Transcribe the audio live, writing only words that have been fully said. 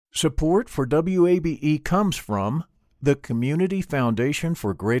Support for WABE comes from the Community Foundation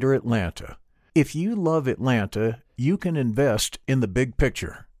for Greater Atlanta. If you love Atlanta, you can invest in the big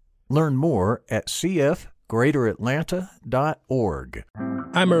picture. Learn more at cfgreateratlanta.org.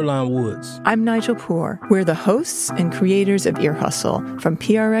 I'm Earlonne Woods. I'm Nigel Poor. We're the hosts and creators of Ear Hustle from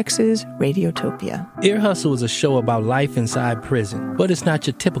PRX's Radiotopia. Ear Hustle is a show about life inside prison, but it's not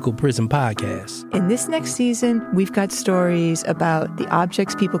your typical prison podcast. In this next season, we've got stories about the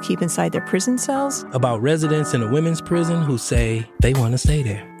objects people keep inside their prison cells, about residents in a women's prison who say they want to stay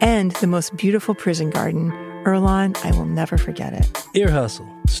there, and the most beautiful prison garden. Earlonne, I will never forget it. Ear Hustle.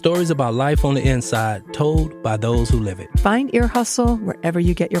 Stories about life on the inside, told by those who live it. Find Ear Hustle wherever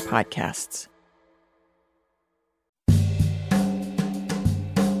you get your podcasts.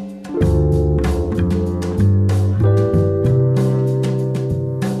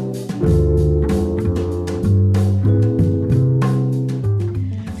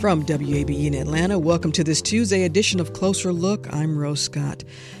 From WABE in Atlanta, welcome to this Tuesday edition of Closer Look. I'm Rose Scott.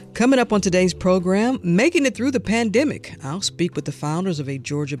 Coming up on today's program, making it through the pandemic. I'll speak with the founders of a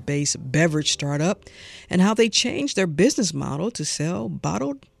Georgia-based beverage startup and how they changed their business model to sell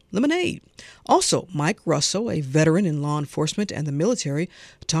bottled lemonade. Also, Mike Russell, a veteran in law enforcement and the military,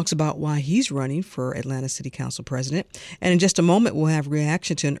 talks about why he's running for Atlanta City Council president. And in just a moment, we'll have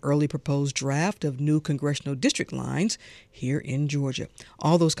reaction to an early proposed draft of new congressional district lines here in Georgia.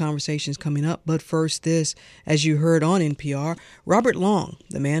 All those conversations coming up. But first this, as you heard on NPR, Robert Long,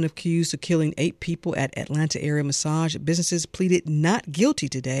 the man accused of killing 8 people at Atlanta area massage businesses, pleaded not guilty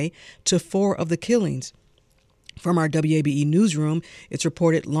today to 4 of the killings. From our WABE newsroom, it's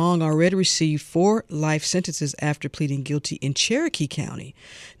reported Long already received 4 life sentences after pleading guilty in Cherokee County.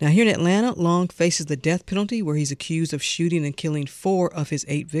 Now, here in Atlanta, Long faces the death penalty where he's accused of shooting and killing 4 of his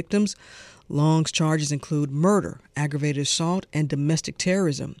 8 victims. Long's charges include murder, aggravated assault, and domestic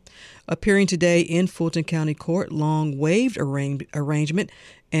terrorism. Appearing today in Fulton County Court, Long waived arraignment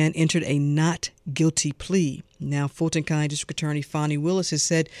and entered a not guilty plea. Now, Fulton County District Attorney Fani Willis has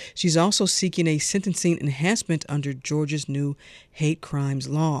said she's also seeking a sentencing enhancement under Georgia's new hate crimes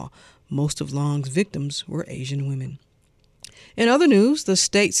law. Most of Long's victims were Asian women. In other news, the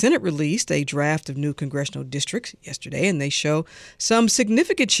state Senate released a draft of new congressional districts yesterday, and they show some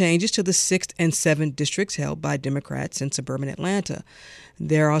significant changes to the 6th and 7th districts held by Democrats in suburban Atlanta.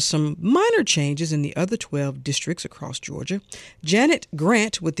 There are some minor changes in the other 12 districts across Georgia. Janet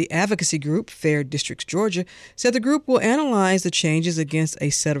Grant with the advocacy group Fair Districts Georgia said the group will analyze the changes against a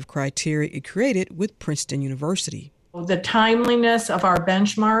set of criteria it created with Princeton University. The timeliness of our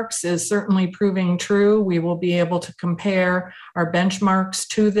benchmarks is certainly proving true. We will be able to compare our benchmarks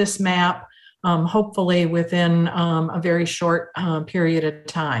to this map, hopefully within a very short period of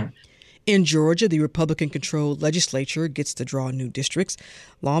time. In Georgia, the Republican-controlled legislature gets to draw new districts.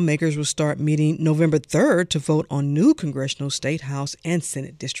 Lawmakers will start meeting November 3rd to vote on new congressional, state, House, and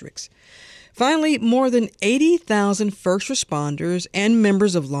Senate districts. Finally, more than 80,000 first responders and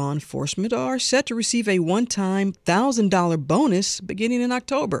members of law enforcement are set to receive a one-time $1,000 bonus beginning in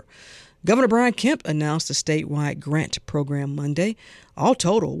October. Governor Brian Kemp announced a statewide grant program Monday. All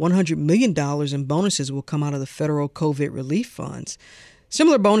total, $100 million in bonuses will come out of the federal COVID relief funds.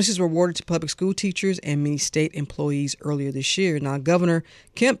 Similar bonuses were awarded to public school teachers and many state employees earlier this year. Now, Governor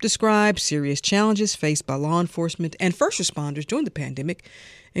Kemp described serious challenges faced by law enforcement and first responders during the pandemic,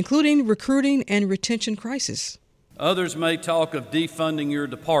 including recruiting and retention crisis. Others may talk of defunding your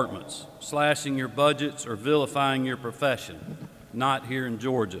departments, slashing your budgets, or vilifying your profession. Not here in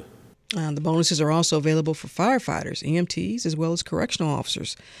Georgia. The bonuses are also available for firefighters, EMTs, as well as correctional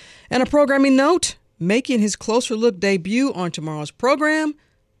officers. And a programming note, making his Closer Look debut on tomorrow's program,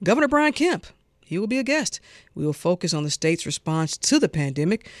 Governor Brian Kemp. He will be a guest. We will focus on the state's response to the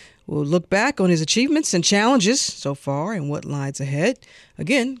pandemic. We'll look back on his achievements and challenges so far and what lies ahead.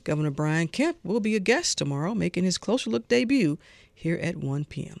 Again, Governor Brian Kemp will be a guest tomorrow, making his Closer Look debut here at 1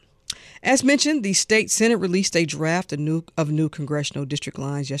 p.m. As mentioned, the state Senate released a draft of new congressional district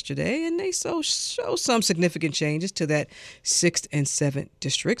lines yesterday, and they show some significant changes to that 6th and 7th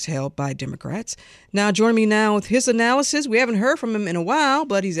districts held by Democrats. Now, joining me now with his analysis, we haven't heard from him in a while,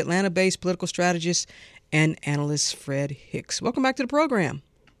 but he's Atlanta-based political strategist and analyst Fred Hicks. Welcome back to the program.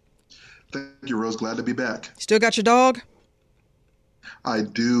 Thank you, Rose. Glad to be back. Still got your dog? I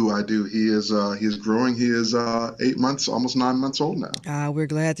do. He is growing. He is 8 months, almost 9 months old now. We're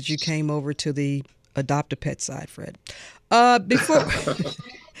glad that you came over to the adopt a pet side, Fred.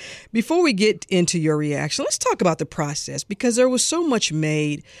 Before we get into your reaction, let's talk about the process, because there was so much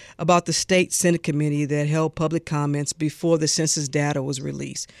made about the state Senate committee that held public comments before the census data was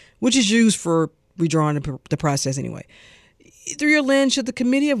released, which is used for redrawing the process anyway. through your lens, should the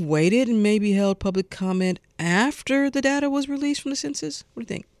committee have waited and maybe held public comment after the data was released from the census? What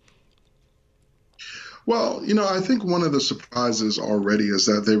do you think? Well, I think one of the surprises already is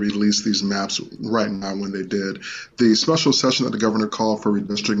that they released these maps right now when they did. The special session that the governor called for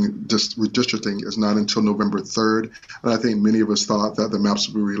redistricting is not until November 3rd. And I think many of us thought that the maps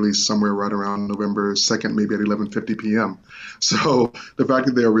would be released somewhere right around November 2nd, maybe at 11:50 p.m. So the fact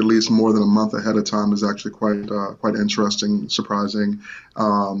that they are released more than a month ahead of time is actually quite interesting, surprising.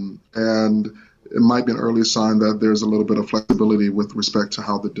 And it might be an early sign that there's a little bit of flexibility with respect to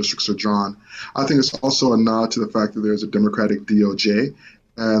how the districts are drawn. I think it's also a nod to the fact that there's a Democratic DOJ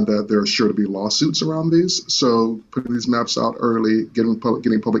and that there are sure to be lawsuits around these. So putting these maps out early, getting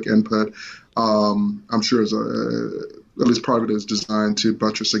public input, I'm sure is at least part of it is designed to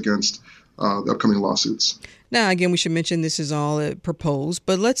buttress against the upcoming lawsuits. Now, again, we should mention this is all proposed,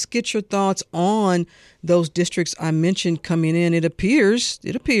 but let's get your thoughts on those districts I mentioned coming in. It appears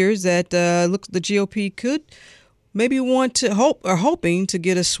that the GOP could maybe hoping to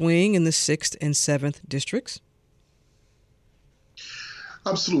get a swing in the 6th and 7th districts.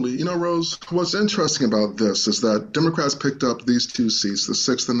 Absolutely. Rose, what's interesting about this is that Democrats picked up these two seats, the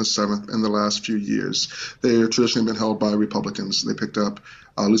 6th and the 7th, in the last few years. They have traditionally been held by Republicans. They picked up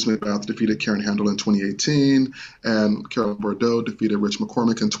Lucy McBath defeated Karen Handel in 2018, and Carolyn Bourdeaux defeated Rich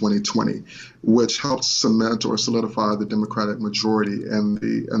McCormick in 2020, which helped cement or solidify the Democratic majority in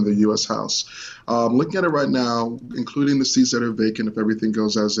the U.S. House. Looking at it right now, including the seats that are vacant, if everything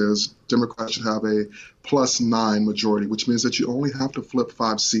goes as is, Democrats should have a +9 majority, which means that you only have to flip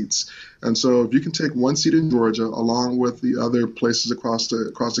 5 seats. And so if you can take 1 seat in Georgia, along with the other places across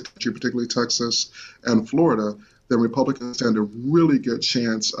the country, particularly Texas and Florida, then Republicans stand a really good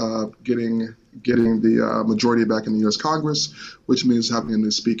chance of getting the majority back in the U.S. Congress, which means having a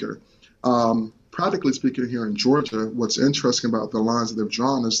new speaker. Practically speaking, here in Georgia, what's interesting about the lines that they've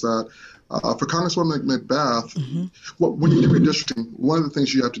drawn is that for Congresswoman McBath, when you do redistricting, one of the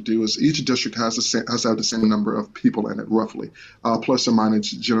things you have to do is each district has to have the same number of people in it, roughly, plus or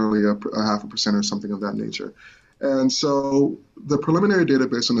minus generally a 0.5% or something of that nature. And so the preliminary data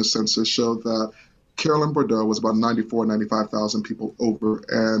based on the census showed that Carolyn Bourdeaux was about 95,000 people over,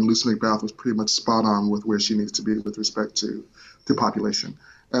 and Lucy McBath was pretty much spot on with where she needs to be with respect to population.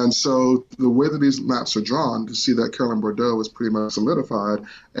 And so the way that these maps are drawn, to see that Carolyn Bourdeaux is pretty much solidified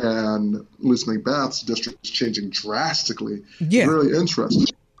and Lucy McBath's district is changing drastically, really interesting.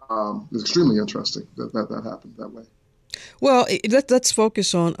 It's extremely interesting that happened that way. Well, let's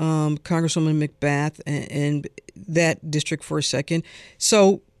focus on Congresswoman McBath and that district for a second.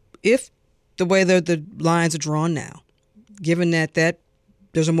 So if the way the lines are drawn now, given that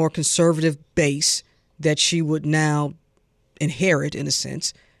there's a more conservative base that she would now inherit, in a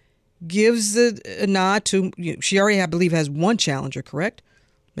sense, gives a nod to, she already, I believe, has one challenger, correct?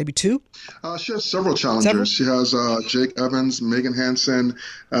 Maybe 2? She has several challengers. She has Jake Evans, Megan Hansen,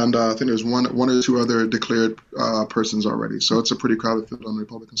 and I think there's one or two other declared persons already. So it's a pretty crowded field on the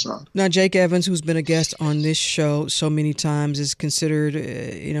Republican side. Now, Jake Evans, who's been a guest on this show so many times, is considered,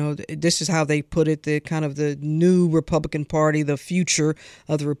 this is how they put it, the kind of the new Republican Party, the future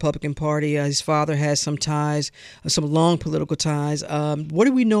of the Republican Party. His father has some ties, some long political ties. What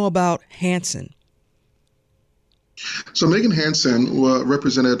do we know about Hansen? So Megan Hansen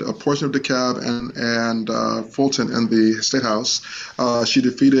represented a portion of DeKalb and Fulton in the State House. She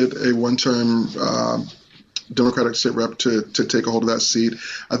defeated a one-term Democratic state rep to take a hold of that seat.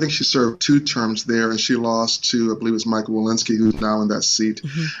 I think she served 2 terms there, and she lost to, I believe it was Michael Walensky, who's now in that seat.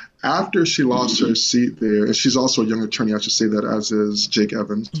 Mm-hmm. After she lost her seat there, and she's also a young attorney, I should say that, as is Jake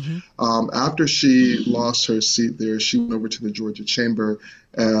Evans. Mm-hmm. After she lost her seat there, she went over to the Georgia Chamber,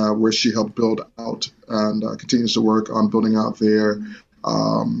 where she helped build out and continues to work on building out their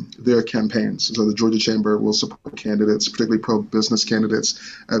campaigns. So the Georgia Chamber will support candidates, particularly pro-business candidates,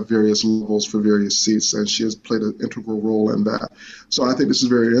 at various levels for various seats, and she has played an integral role in that. So I think this is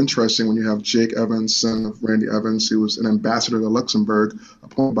very interesting when you have Jake Evans, son of Randy Evans, who was an ambassador to Luxembourg,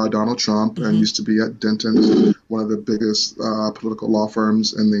 appointed by Donald Trump, and used to be at Denton, one of the biggest political law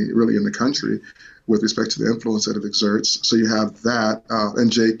firms in the country, with respect to the influence that it exerts. So you have that,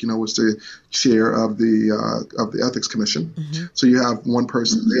 and Jake, was the chair of the Ethics Commission. Mm-hmm. So you have one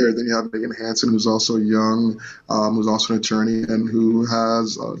person there. Then you have Megan Hansen, who's also young, who's also an attorney, and who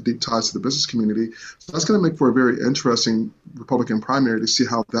has deep ties to the business community. So that's going to make for a very interesting Republican primary to see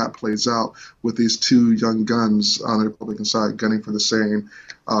how that plays out with these 2 young guns on the Republican side gunning for the same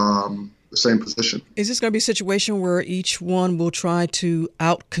position. Is this going to be a situation where each one will try to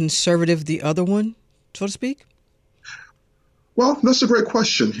out-conservative the other one, so to speak? Well, that's a great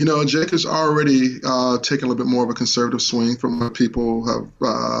question. Jake has already taken a little bit more of a conservative swing from what people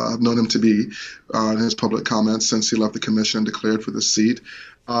have known him to be in his public comments since he left the commission and declared for the seat.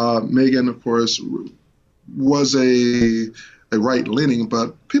 Megan, of course, was a right-leaning,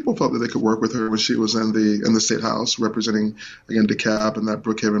 but people felt that they could work with her when she was in the state house representing, again, DeKalb and that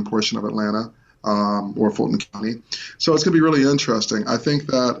Brookhaven portion of Atlanta. Or Fulton County. So it's going to be really interesting. I think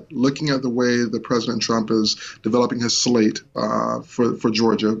that looking at the way that President Trump is developing his slate for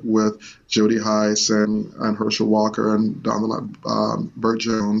Georgia with Jody Hice and Herschel Walker and Donald Burt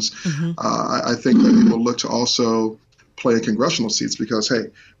Jones, I think that he will look to also play in congressional seats because, hey,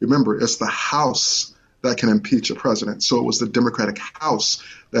 remember, it's the House that can impeach a president. So it was the Democratic House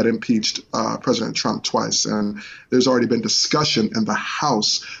that impeached President Trump twice. And there's already been discussion in the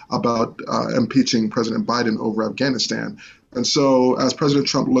House about impeaching President Biden over Afghanistan. And so as President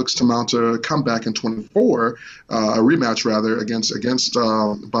Trump looks to mount a comeback in 24, a rematch rather, against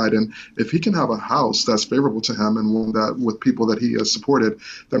Biden, if he can have a House that's favorable to him and one that with people that he has supported,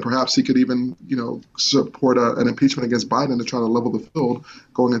 then perhaps he could even, support an impeachment against Biden to try to level the field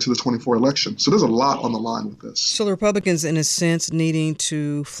going into the 24 election. So there's a lot on the line with this. So the Republicans, in a sense, needing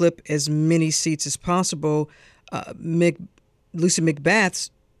to flip as many seats as possible. Lucy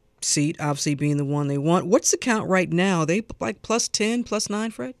McBath's seat obviously being the one they want. What's the count right now? They like plus 10, plus 9,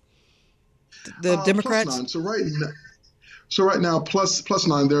 Fred? The Democrats? Plus 9. So right now, plus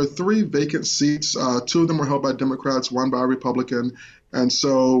 9. There are 3 vacant seats. 2 of them were held by Democrats, 1 by a Republican. And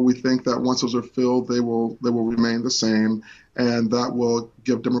so we think that once those are filled, they will remain the same. And that will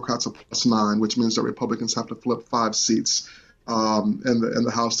give Democrats a plus 9, which means that Republicans have to flip 5 seats in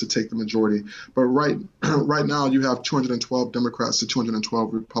the House to take the majority. But right now you have 212 Democrats to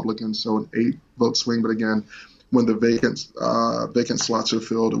 212 Republicans, so an 8-vote swing. But again, when the vacant slots are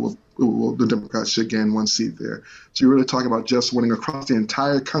filled, the Democrats should gain 1 seat there. So you're really talking about just winning across the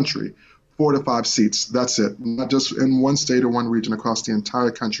entire country, 4 to 5 seats. That's it. Not just in one state or one region, across the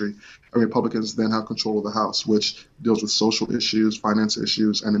entire country. And Republicans then have control of the House, which deals with social issues, finance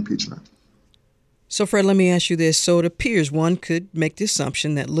issues, and impeachment. So, Fred, let me ask you this. So it appears one could make the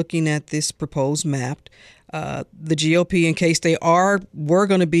assumption that looking at this proposed map, the GOP, in case they were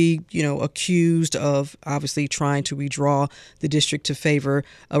going to be, accused of obviously trying to redraw the district to favor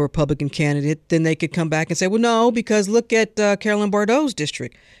a Republican candidate, then they could come back and say, well, no, because look at Carolyn Bourdeaux's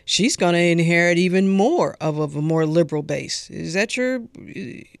district. She's going to inherit even more of a more liberal base. Is that your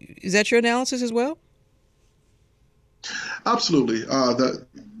analysis as well? Absolutely.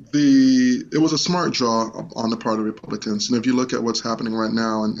 It was a smart draw on the part of Republicans. And if you look at what's happening right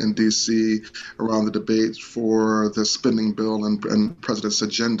now in D.C. around the debate for the spending bill and president's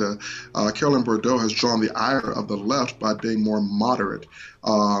agenda, Carolyn Bourdeaux has drawn the ire of the left by being more moderate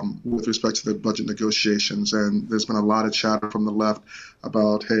with respect to the budget negotiations. And there's been a lot of chatter from the left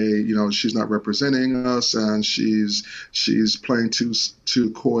about, hey, she's not representing us and she's playing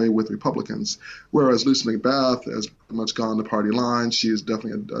too coy with Republicans. Whereas Lucy McBath has pretty much gone the party line. She is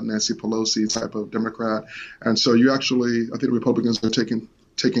definitely a Nancy Pelosi type of Democrat. And so I think the Republicans are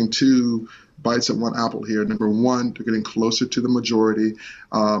taking 2 bites at one apple here. Number one, they're getting closer to the majority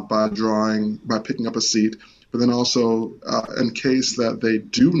by picking up a seat. But then also, in case that they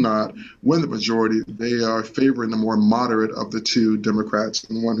do not win the majority, they are favoring the more moderate of the 2 Democrats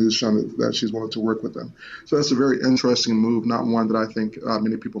and one who's shown that she's willing to work with them. So that's a very interesting move, not one that I think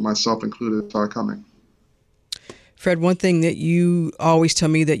many people, myself included, saw coming. Fred, one thing that you always tell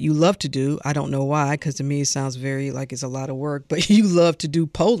me that you love to do, I don't know why, because to me it sounds very like it's a lot of work, but you love to do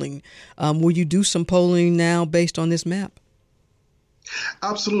polling. Will you do some polling now based on this map?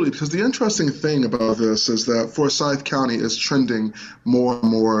 Absolutely, because the interesting thing about this is that Forsyth County is trending more and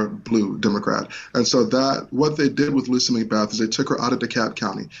more blue Democrat. And so what they did with Lucy McBath is they took her out of DeKalb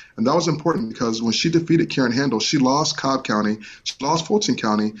County. And that was important because when she defeated Karen Handel, she lost Cobb County, she lost Fulton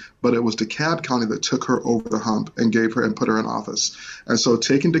County, but it was DeKalb County that took her over the hump and put her in office. And so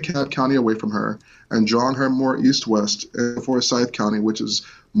taking DeKalb County away from her and drawing her more east-west in Forsyth County, which is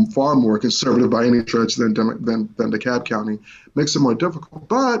far more conservative by any stretch than DeKalb County, makes it more difficult.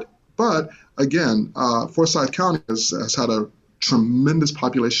 But again, Forsyth County has had a tremendous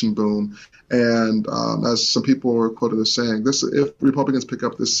population boom. And as some people were quoted as saying, if Republicans pick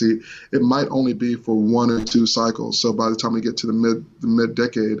up this seat, it might only be for 1 or 2 cycles. So by the time we get to the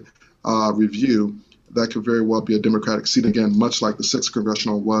mid-decade review, that could very well be a Democratic seat again, much like the 6th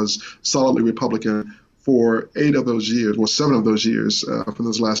Congressional was solidly Republican for 8 of those years, or 7 of those years from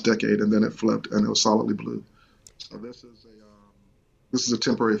this last decade, and then it flipped and it was solidly blue. So this is a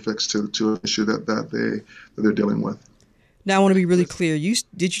temporary fix to an issue that they're dealing with. Now I want to be really clear.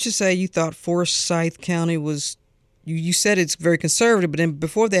 Did you just say you thought Forsyth County was you said it's very conservative, but then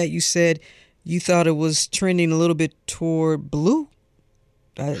before that you said you thought it was trending a little bit toward blue.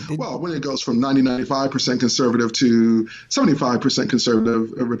 Well, when it goes from 95% conservative to 75%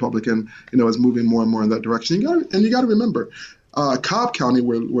 conservative Republican, it's moving more and more in that direction. You got to remember, Cobb County,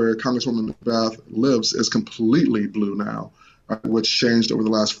 where Congresswoman McBath lives, is completely blue now, which changed over the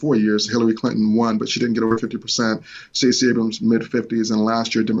last 4 years. Hillary Clinton won, but she didn't get over 50%. Stacey Abrams, mid-50s, and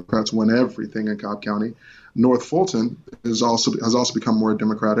last year Democrats won everything in Cobb County. North Fulton has also become more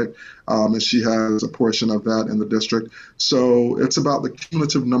Democratic, and she has a portion of that in the district. So it's about the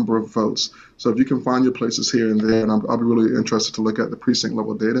cumulative number of votes. So if you can find your places here and there, and I'll be really interested to look at the precinct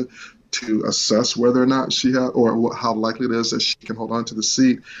level data to assess whether or not she has, or how likely it is that she can hold on to the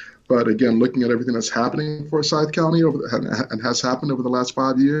seat. But again, looking at everything that's happening for Forsyth County and has happened over the last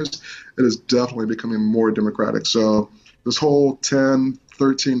 5 years, it is definitely becoming more Democratic. So this whole 10,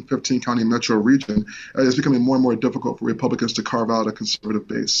 13, 15 county metro region is becoming more and more difficult for Republicans to carve out a conservative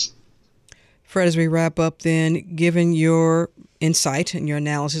base. Fred, as we wrap up then, given your insight and your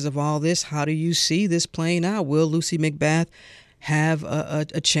analysis of all this, how do you see this playing out? Will Lucy McBath have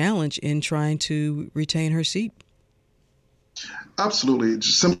a challenge in trying to retain her seat? Absolutely.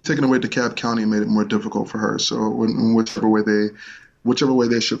 Just simply taking away DeKalb County made it more difficult for her. So whichever way they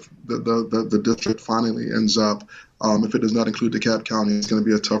should, the district finally ends up, if it does not include DeKalb County, it's going to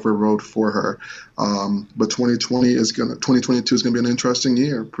be a tougher road for her. But 2022 is going to be an interesting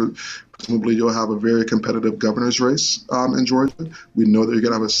year. Presumably, you'll have a very competitive governor's race in Georgia. We know that you're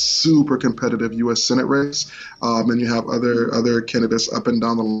going to have a super competitive U.S. Senate race, and you have other candidates up and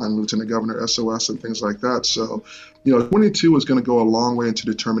down the line, Lieutenant Governor, SOS, and things like that. So, 22 is going to go a long way into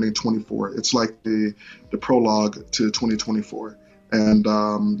determining 24. It's like the prologue to 2024. And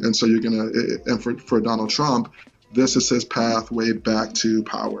so you're going to, and for Donald Trump, this is his pathway back to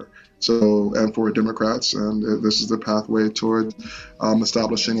power. So, and for Democrats, and this is the pathway toward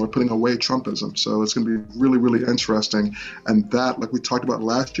establishing or putting away Trumpism. So it's going to be really, really interesting. And that, like we talked about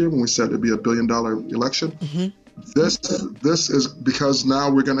last year when we said it'd be $1 billion election, this is because now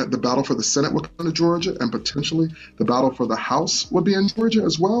the battle for the Senate will come to Georgia, and potentially the battle for the House will be in Georgia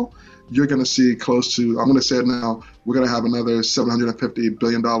as well. You're going to see close to, I'm going to say it now, we're going to have another $750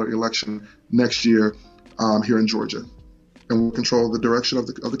 billion election next year here in Georgia. And we'll control the direction of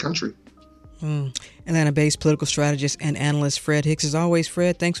the country. Atlanta-based political strategist and analyst Fred Hicks. As always,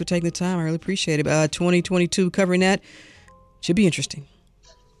 Fred, thanks for taking the time. I really appreciate it. 2022 covering that should be interesting.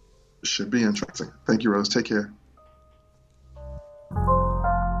 Should be interesting. Thank you, Rose. Take care.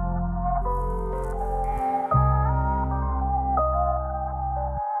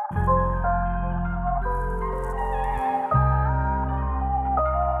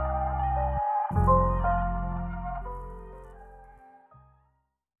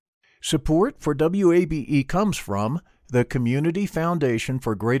 Support for WABE comes from the Community Foundation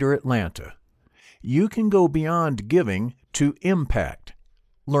for Greater Atlanta. You can go beyond giving to impact.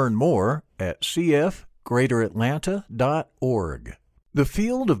 Learn more at cfgreateratlanta.org. The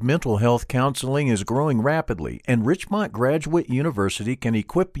field of mental health counseling is growing rapidly, and Richmont Graduate University can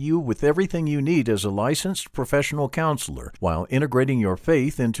equip you with everything you need as a licensed professional counselor while integrating your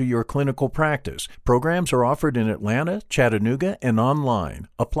faith into your clinical practice. Programs are offered in Atlanta, Chattanooga, and online.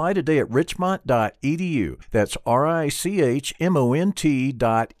 Apply today at richmont.edu. That's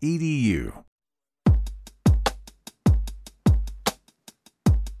RICHMONT.edu.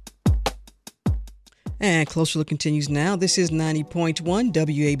 And Closer Look continues now. This is 90.1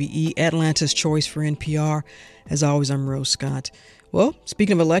 WABE, Atlanta's choice for NPR. As always, I'm Rose Scott. Well,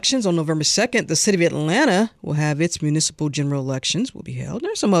 speaking of elections, on November 2nd, the city of Atlanta will have its municipal general elections will be held.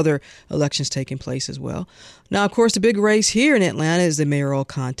 There's some other elections taking place as well. Now, of course, the big race here in Atlanta is the mayoral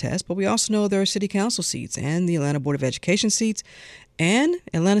contest, but we also know there are city council seats and the Atlanta Board of Education seats and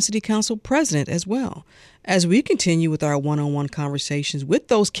Atlanta City Council president as well. As we continue with our one-on-one conversations with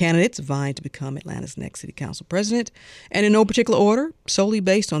those candidates vying to become Atlanta's next city council president, and in no particular order, solely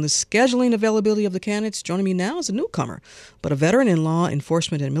based on the scheduling availability of the candidates, joining me now is a newcomer, but a veteran in law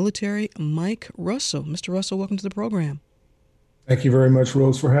enforcement and military, Mike Russell. Mr. Russell, welcome to the program. Thank you very much,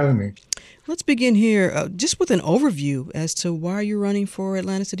 Rose, for having me. Let's begin here just with an overview as to why you're running for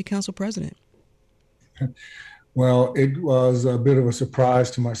Atlanta City Council president. Well, it was a bit of a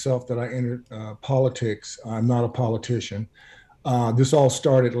surprise to myself that I entered politics. I'm not a politician. This all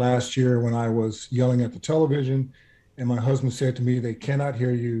started last year when I was yelling at the television, and my husband said to me, "They cannot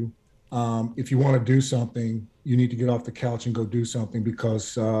hear you. If you want to do something, you need to get off the couch and go do something,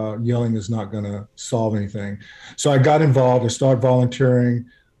 because yelling is not going to solve anything." So I got involved. I started volunteering,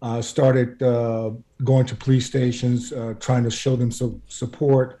 started going to police stations, trying to show them some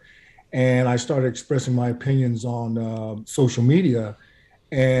support. And I started expressing my opinions on social media.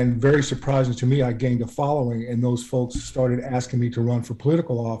 And very surprising to me, I gained a following, and those folks started asking me to run for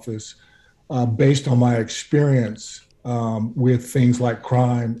political office based on my experience with things like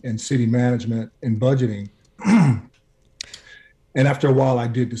crime and city management and budgeting. And after a while, I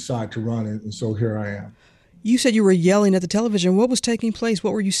did decide to run, and so here I am. You said you were yelling at the television. What was taking place?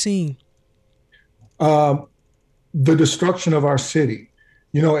 What were you seeing? The destruction of our city.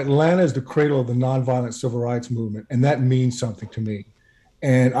 You know, Atlanta is the cradle of the nonviolent civil rights movement, and that means something to me.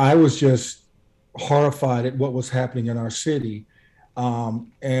 And I was just horrified at what was happening in our city,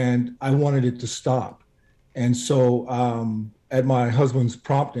 and I wanted it to stop. And so at my husband's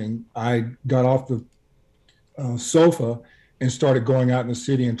prompting, I got off the sofa and started going out in the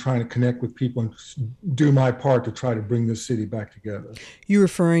city and trying to connect with people and do my part to try to bring this city back together. You're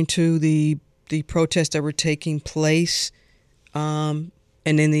referring to the protests that were taking place, and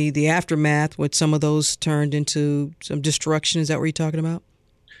then the aftermath, with some of those turned into some destruction. Is that what you're talking about?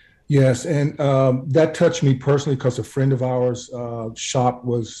 Yes, and that touched me personally because a friend of ours' shop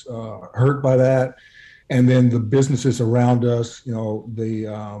was hurt by that. And then the businesses around us, you know, the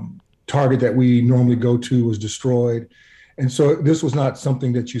Target that we normally go to was destroyed. And so this was not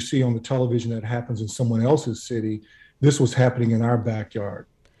something that you see on the television that happens in someone else's city. This was happening in our backyard.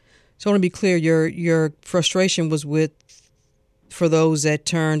 So I want to be clear, your frustration was for those that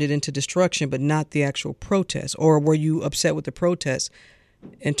turned it into destruction, but not the actual protest. Or were you upset with the protests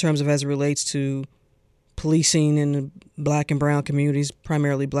in terms of as it relates to policing in the black and brown communities,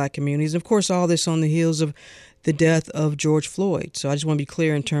 primarily black communities? And of course, all this on the heels of the death of George Floyd. So I just want to be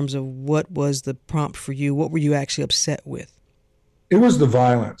clear in terms of what was the prompt for you. What were you actually upset with? It was the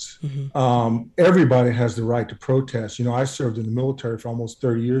violence. Mm-hmm. Everybody has the right to protest. You know, I served in the military for almost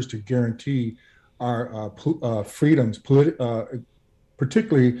 30 years to guarantee our freedoms,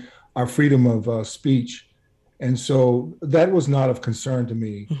 particularly our freedom of speech. And so that was not of concern to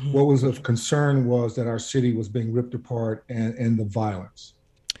me. Mm-hmm. What was of concern was that our city was being ripped apart and the violence.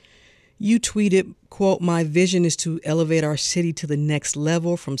 You tweeted, quote, "My vision is to elevate our city to the next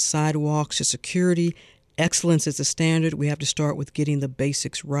level, from sidewalks to security. Excellence is the standard. We have to start with getting the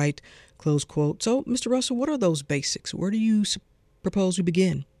basics right," close quote. So, Mr. Russell, what are those basics? Where do you propose we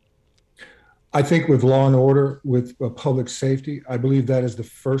begin? I think with law and order, with public safety, I believe that is the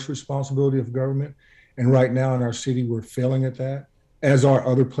first responsibility of government. And right now in our city, we're failing at that, as are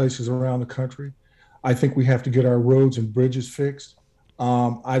other places around the country. I think we have to get our roads and bridges fixed.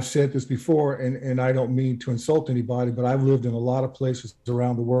 I've said this before, and I don't mean to insult anybody, but I've lived in a lot of places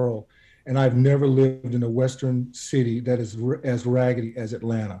around the world, and I've never lived in a Western city that is as raggedy as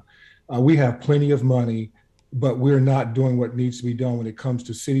Atlanta. We have plenty of money, but we're not doing what needs to be done when it comes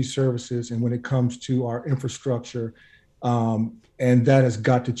to city services and when it comes to our infrastructure. And that has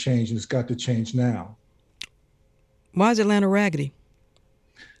got to change, and it's got to change now. Why is Atlanta raggedy?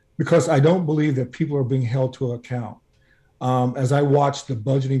 Because I don't believe that people are being held to account. As I watched the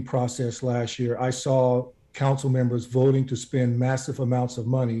budgeting process last year, I saw council members voting to spend massive amounts of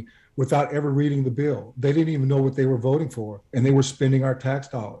money without ever reading the bill. They didn't even know what they were voting for, and they were spending our tax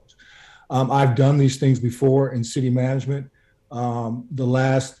dollars. I've done these things before in city management. The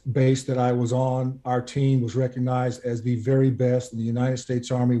last base that I was on, our team was recognized as the very best in the United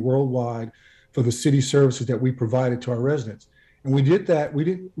States Army worldwide for the city services that we provided to our residents. And we did that. We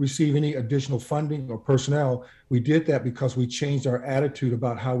didn't receive any additional funding or personnel. We did that because we changed our attitude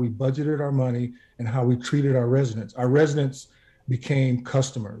about how we budgeted our money and how we treated our residents. Our residents became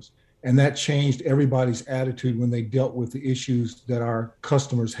customers, and that changed everybody's attitude when they dealt with the issues that our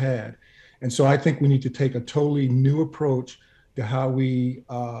customers had. And so I think we need to take a totally new approach to how we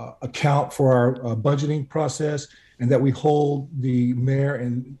account for our budgeting process, and that we hold the mayor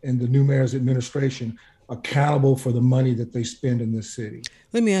and the new mayor's administration accountable for the money that they spend in this city.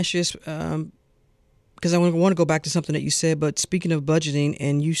 Let me ask you this, because I want to go back to something that you said, but speaking of budgeting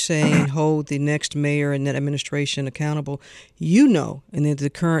and you saying hold the next mayor and that administration accountable, you know, in the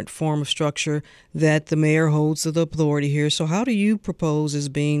current form of structure, that the mayor holds the authority here. So how do you propose, as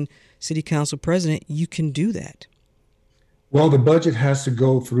being city council president, you can do that? Well, the budget has to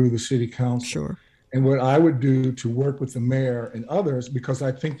go through the city council. Sure. And what I would do to work with the mayor and others, because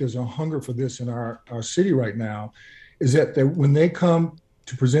I think there's a hunger for this in our city right now, is that when they come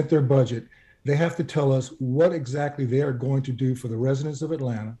to present their budget, they have to tell us what exactly they are going to do for the residents of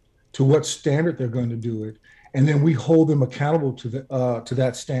Atlanta, to what standard they're going to do it, and then we hold them accountable to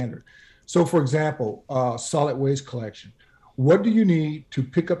that standard. So, for example, solid waste collection. What do you need to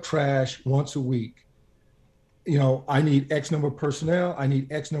pick up trash once a week? You know, I need X number of personnel, I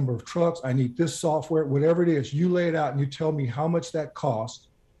need X number of trucks, I need this software, whatever it is, you lay it out and you tell me how much that costs.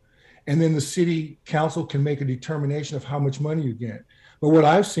 And then the city council can make a determination of how much money you get. But what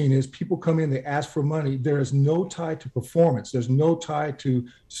I've seen is people come in, they ask for money. There is no tie to performance. There's no tie to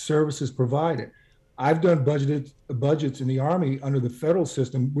services provided. I've done budgets in the Army under the federal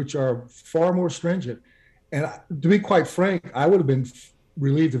system, which are far more stringent. And to be quite frank, I would have been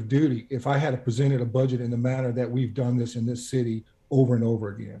relieved of duty if I had presented a budget in the manner that we've done this in this city over and over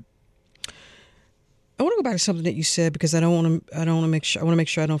again. I want to go back to something that you said, because I want to make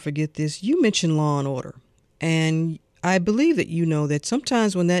sure I don't forget this. You mentioned law and order, and I believe that you know that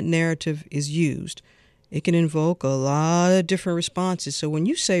sometimes when that narrative is used, it can invoke a lot of different responses. So when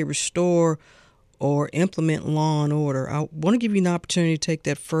you say restore or implement law and order, I want to give you an opportunity to take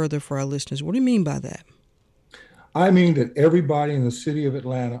that further for our listeners. What do you mean by that? I mean that everybody in the city of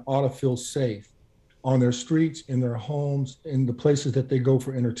Atlanta ought to feel safe on their streets, in their homes, in the places that they go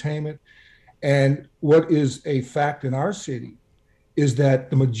for entertainment. And what is a fact in our city is that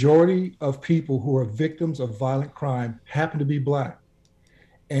the majority of people who are victims of violent crime happen to be Black.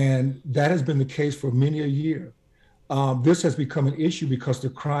 And that has been the case for many a year. This has become an issue because the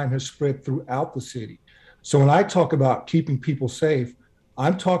crime has spread throughout the city. So when I talk about keeping people safe,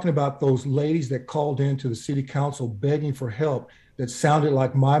 I'm talking about those ladies that called into the city council begging for help that sounded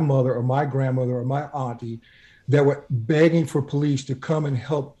like my mother or my grandmother or my auntie, that were begging for police to come and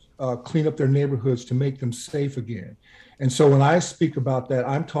help clean up their neighborhoods to make them safe again. And so when I speak about that,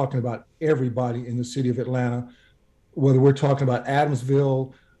 I'm talking about everybody in the city of Atlanta, whether we're talking about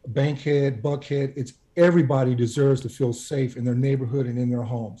Adamsville, Bankhead, Buckhead, it's everybody deserves to feel safe in their neighborhood and in their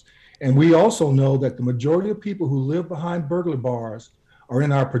homes. And we also know that the majority of people who live behind burglar bars are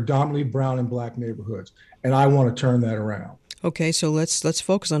in our predominantly brown and Black neighborhoods. And I want to turn that around. Okay, so let's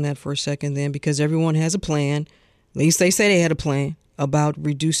focus on that for a second then, because everyone has a plan. At least they say they had a plan about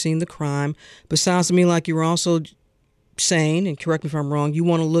reducing the crime. But sounds to me like you're also saying, and correct me if I'm wrong, you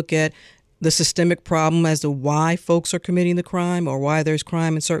want to look at the systemic problem as to why folks are committing the crime or why there's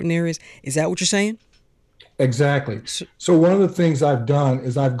crime in certain areas. Is that what you're saying? Exactly. So one of the things I've done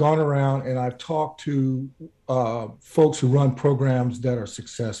is I've gone around and I've talked to folks who run programs that are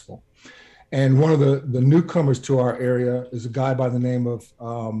successful. And one of the newcomers to our area is a guy by the name of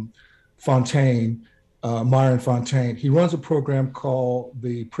Fontaine, Myron Fontaine. He runs a program called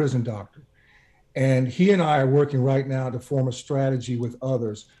the Prison Doctor. And he and I are working right now to form a strategy with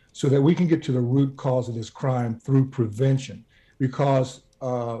others so that we can get to the root cause of this crime through prevention, because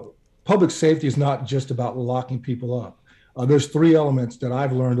public safety is not just about locking people up. There's three elements that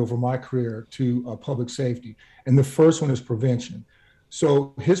I've learned over my career to public safety. And the first one is prevention.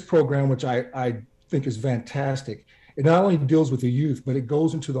 So his program, which I think is fantastic, it not only deals with the youth, but it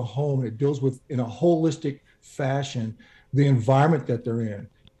goes into the home and it deals with, in a holistic fashion, the environment that they're in.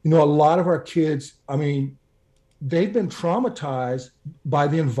 You know, a lot of our kids, I mean, they've been traumatized by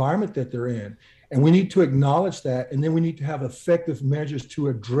the environment that they're in. And we need to acknowledge that. And then we need to have effective measures to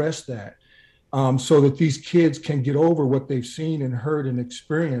address that so that these kids can get over what they've seen and heard and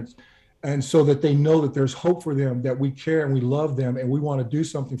experienced. And so that they know that there's hope for them, that we care and we love them and we want to do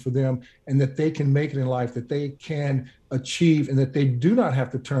something for them, and that they can make it in life, that they can achieve, and that they do not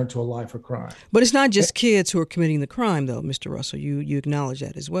have to turn to a life of crime. But it's not just kids who are committing the crime, though, Mr. Russell. You acknowledge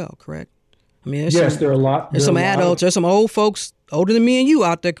that as well, correct? I mean, yes, there are a lot. There's some adults, there's some old folks, older than me and you,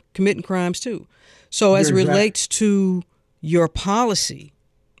 out there committing crimes too. So as it relates to your policy,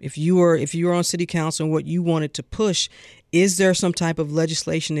 if you were on city council and what you wanted to push, is there some type of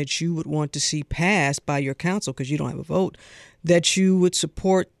legislation that you would want to see passed by your council, because you don't have a vote, that you would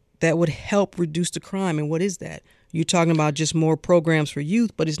support that would help reduce the crime? And what is that? You're talking about just more programs for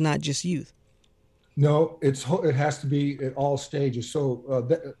youth, but it's not just youth. No, it has to be at all stages. So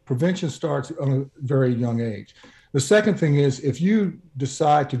prevention starts on a very young age. The second thing is, if you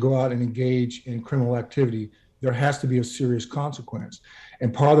decide to go out and engage in criminal activity, there has to be a serious consequence.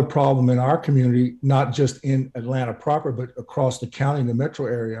 And part of the problem in our community, not just in Atlanta proper, but across the county and the metro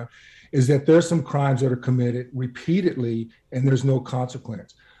area, is that there's some crimes that are committed repeatedly and there's no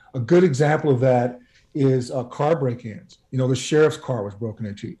consequence. A good example of that is car break-ins. You know, the sheriff's car was broken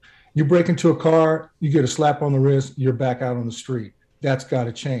into. You break into a car, you get a slap on the wrist, you're back out on the street. That's got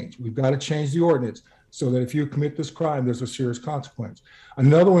to change. We've got to change the ordinance so that if you commit this crime, there's a serious consequence.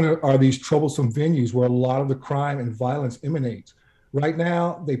 Another one are these troublesome venues where a lot of the crime and violence emanates. Right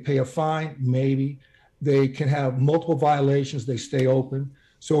now, they pay a fine, maybe. They can have multiple violations, they stay open.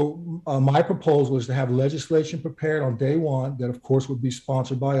 So my proposal is to have legislation prepared on day one that, of course, would be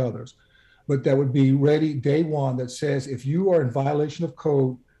sponsored by others, but that would be ready day one that says if you are in violation of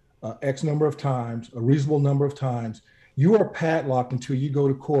code X number of times, a reasonable number of times, You are padlocked until you go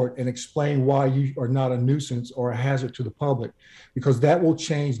to court and explain why you are not a nuisance or a hazard to the public, because that will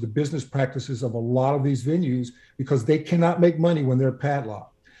change the business practices of a lot of these venues, because they cannot make money when they're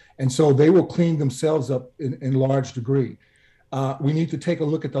padlocked. And so they will clean themselves up in large degree. We need to take a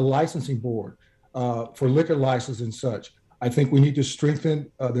look at the licensing board for liquor license and such. I think we need to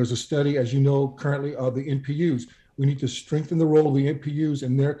strengthen, there's a study, as you know, currently of the NPUs. We need to strengthen the role of the NPUs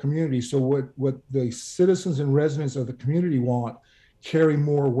in their community. So what the citizens and residents of the community want carry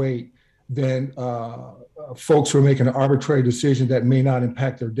more weight than folks who are making an arbitrary decision that may not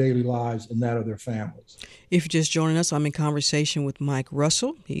impact their daily lives and that of their families. If you're just joining us, I'm in conversation with Mike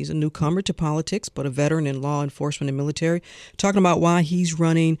Russell. He's a newcomer to politics, but a veteran in law enforcement and military, talking about why he's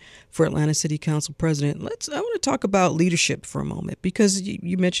running for Atlanta City Council president. I want to talk about leadership for a moment, because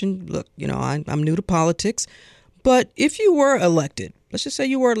you mentioned, look, I'm new to politics, but if you were elected, let's just say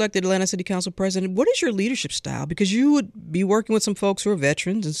you were elected Atlanta City Council president, what is your leadership style? Because you would be working with some folks who are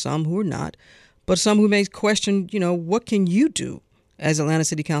veterans and some who are not, but some who may question, what can you do as Atlanta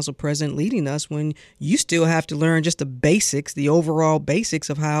City Council president leading us when you still have to learn just the basics, the overall basics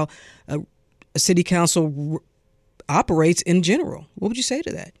of how a city council operates in general? What would you say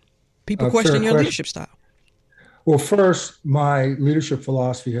to that? People question your leadership style. Well, first, my leadership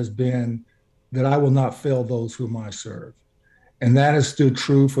philosophy has been that I will not fail those whom I serve. And that has stood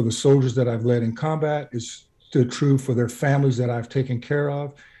true for the soldiers that I've led in combat. It's stood true for their families that I've taken care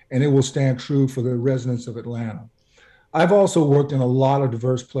of. And it will stand true for the residents of Atlanta. I've also worked in a lot of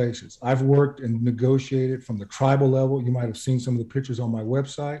diverse places. I've worked and negotiated from the tribal level. You might have seen some of the pictures on my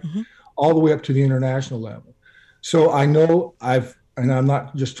website, all the way up to the international level. So I know and I'm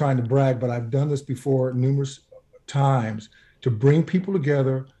not just trying to brag, but I've done this before numerous times to bring people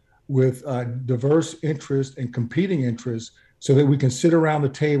together with diverse interests and competing interests so that we can sit around the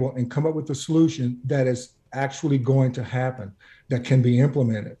table and come up with a solution that is actually going to happen, that can be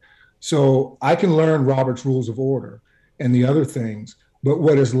implemented. So I can learn Robert's Rules of Order and the other things, but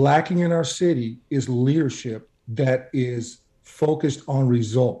what is lacking in our city is leadership that is focused on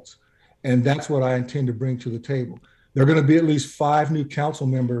results. And that's what I intend to bring to the table. There are going to be at least 5 new council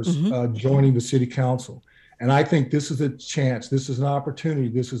members joining the city council. And I think this is a chance, this is an opportunity,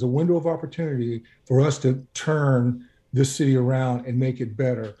 this is a window of opportunity for us to turn this city around and make it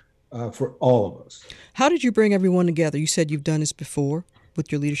better for all of us. How did you bring everyone together? You said you've done this before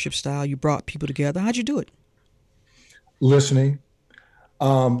with your leadership style. You brought people together. How'd you do it? Listening,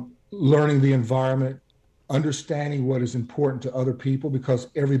 learning the environment, understanding what is important to other people, because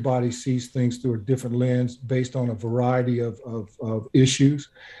everybody sees things through a different lens based on a variety of issues,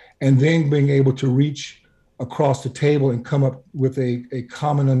 and then being able to reach across the table and come up with a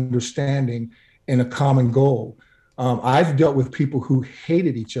common understanding and a common goal. I've dealt with people who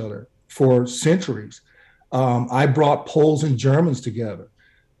hated each other for centuries. I brought Poles and Germans together.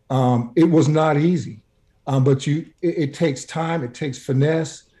 It was not easy, but it takes time, it takes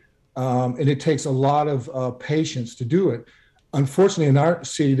finesse, and it takes a lot of patience to do it. Unfortunately, in our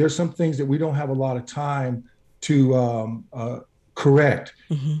city, there's some things that we don't have a lot of time to correct,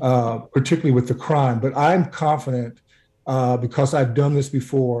 particularly with the crime. But I'm confident, because I've done this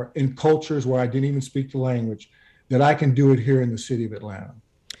before in cultures where I didn't even speak the language, that I can do it here in the city of Atlanta.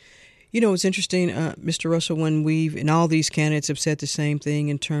 It's interesting, Mr. Russell, and all these candidates have said the same thing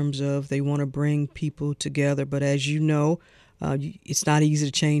in terms of they want to bring people together. But as you know, it's not easy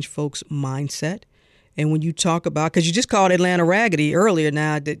to change folks' mindset. And when you talk about, because you just called Atlanta raggedy earlier,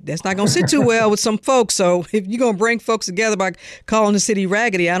 now that's not going to sit too well with some folks. So if you're going to bring folks together by calling the city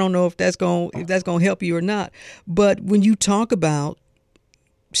raggedy, I don't know if that's going to help you or not. But when you talk about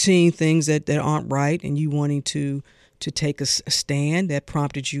seeing things that aren't right and you wanting to take a stand that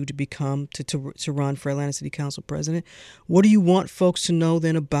prompted you to become to run for Atlanta City Council president, what do you want folks to know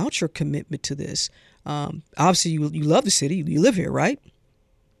then about your commitment to this? Obviously, you love the city. You live here, right?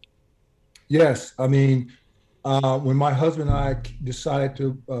 Yes. I mean, when my husband and I decided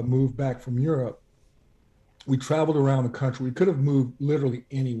to move back from Europe, we traveled around the country. We could have moved literally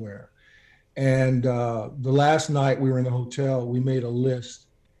anywhere. And the last night we were in the hotel, we made a list,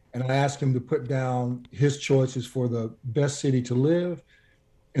 and I asked him to put down his choices for the best city to live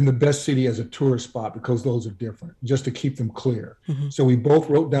and the best city as a tourist spot, because those are different, just to keep them clear. So we both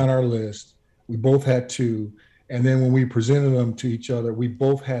wrote down our list. We both had 2. And then when we presented them to each other, we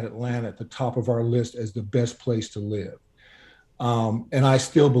both had Atlanta at the top of our list as the best place to live. And I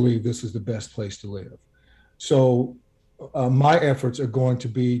still believe this is the best place to live. So my efforts are going to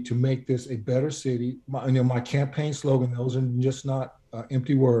be to make this a better city. My campaign slogan, those are just not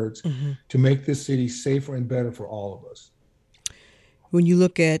empty words, to make this city safer and better for all of us. When you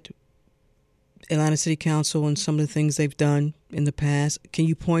look at Atlanta City Council and some of the things they've done in the past. Can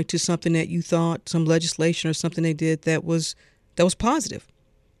you point to something that you thought, some legislation or something they did that was positive,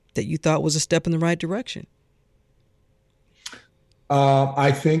 that you thought was a step in the right direction?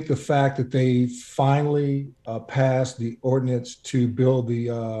 I think the fact that they finally passed the ordinance to build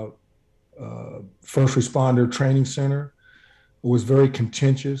the first responder training center was very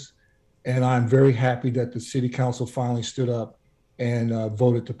contentious. And I'm very happy that the city council finally stood up and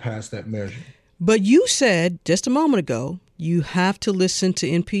voted to pass that measure. But you said just a moment ago, you have to listen to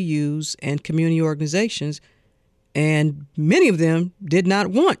NPUs and community organizations, and many of them did not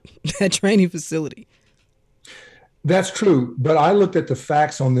want that training facility. That's true. But I looked at the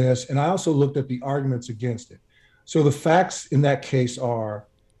facts on this, and I also looked at the arguments against it. So the facts in that case are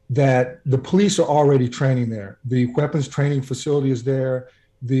that the police are already training there. The weapons training facility is there.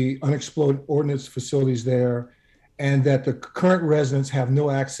 The unexploded ordnance facility is there, and that the current residents have no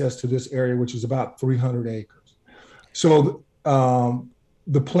access to this area, which is about 300 acres. So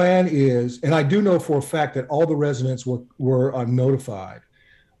the plan is, and I do know for a fact that all the residents were notified.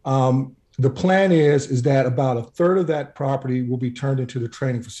 The plan is that about a third of that property will be turned into the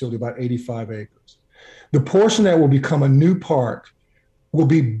training facility, about 85 acres. The portion that will become a new park will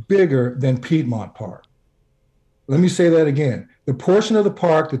be bigger than Piedmont Park. Let me say that again. The portion of the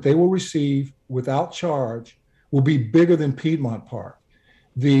park that they will receive without charge will be bigger than Piedmont Park.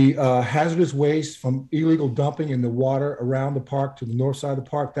 The hazardous waste from illegal dumping in the water around the park to the north side of the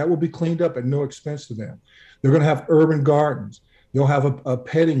park, that will be cleaned up at no expense to them. They're going to have urban gardens. They'll have a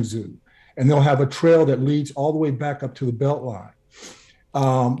petting zoo, and they'll have a trail that leads all the way back up to the Beltline.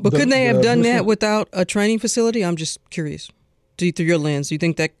 But couldn't they have done that without a training facility? I'm just curious. Through your lens, do you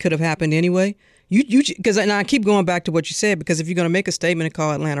think that could have happened anyway? Because I keep going back to what you said, because if you're going to make a statement and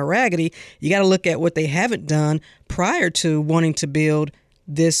call Atlanta raggedy, you got to look at what they haven't done prior to wanting to build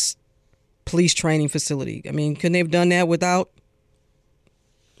this police training facility. I mean, couldn't they have done that without?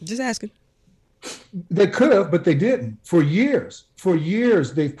 Just asking. They could have, but they didn't. For years,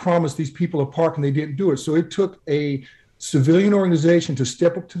 they've promised these people a park and they didn't do it. So it took a civilian organization to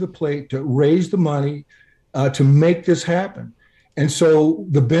step up to the plate, to raise the money, to make this happen. And so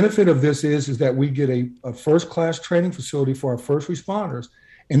the benefit of this is that we get a first-class training facility for our first responders,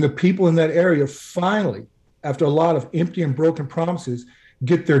 and the people in that area finally, after a lot of empty and broken promises,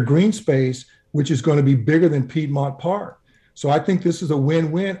 get their green space, which is going to be bigger than Piedmont Park. So I think this is a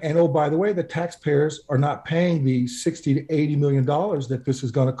win-win. And oh, by the way, the taxpayers are not paying the $60 to $80 million that this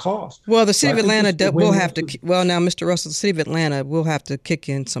is going to cost. Well, the city of Atlanta will have to. Well, now, Mr. Russell, the city of Atlanta will have to kick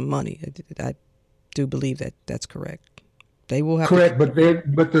in some money. I do believe that that's correct. They will have correct, but the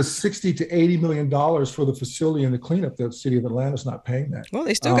 $60 to $80 million for the facility and the cleanup, the city of Atlanta is not paying that. Well,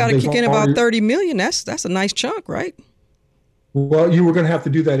 they still got to kick in about $30 million. That's a nice chunk, right? Well, you were going to have to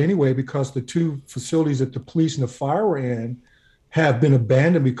do that anyway, because the two facilities that the police and the fire were in have been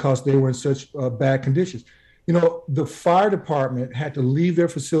abandoned because they were in such bad conditions. You know, the fire department had to leave their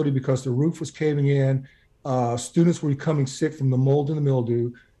facility because the roof was caving in. Students were becoming sick from the mold and the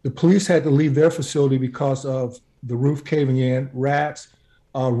mildew. The police had to leave their facility because of the roof caving in, rats,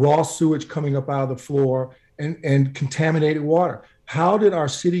 raw sewage coming up out of the floor, and contaminated water. How did our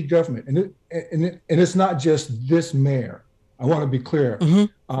city government, and it's not just this mayor, I want to be clear,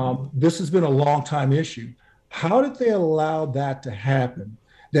 this has been a long time issue. How did they allow that to happen,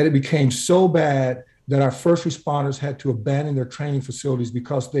 that it became so bad that our first responders had to abandon their training facilities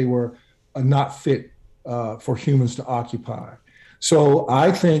because they were not fit for humans to occupy? So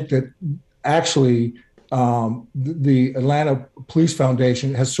I think that actually the Atlanta Police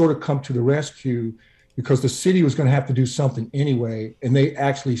Foundation has sort of come to the rescue, because the city was going to have to do something anyway, and they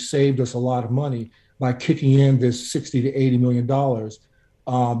actually saved us a lot of money by kicking in this $60 to $80 million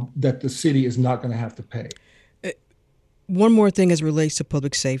that the city is not going to have to pay. One more thing as it relates to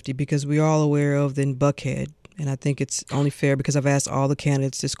public safety, because we're all aware of in Buckhead, and I think it's only fair because I've asked all the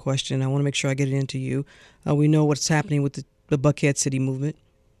candidates this question. I want to make sure I get it into you. We know what's happening with the Buckhead City movement.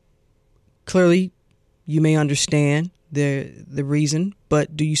 Clearly, you may understand the reason,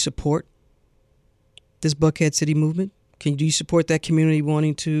 but do you support this Buckhead City movement? Do you support that community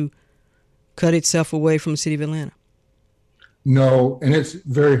wanting to cut itself away from the city of Atlanta? No, and it's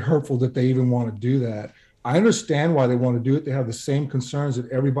very hurtful that they even want to do that. I understand why they want to do it. They have the same concerns that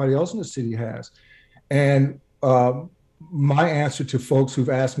everybody else in the city has. And my answer to folks who've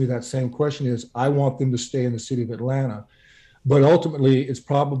asked me that same question is, I want them to stay in the city of Atlanta. But ultimately, it's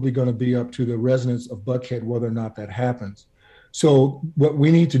probably going to be up to the residents of Buckhead whether or not that happens. So what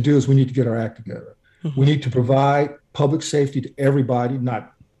we need to do is we need to get our act together. Mm-hmm. We need to provide public safety to everybody,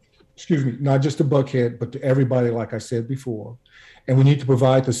 not excuse me, not just to Buckhead, but to everybody, like I said before. And we need to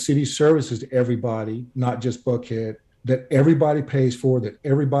provide the city services to everybody, not just Buckhead, that everybody pays for, that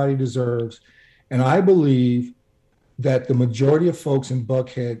everybody deserves. And I believe that the majority of folks in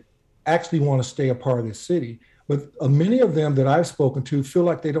Buckhead actually want to stay a part of the city. But many of them that I've spoken to feel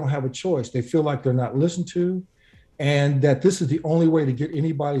like they don't have a choice. They feel like they're not listened to, and that this is the only way to get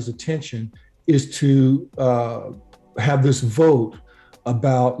anybody's attention is to have this vote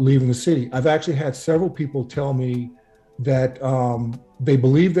about leaving the city. I've actually had several people tell me that they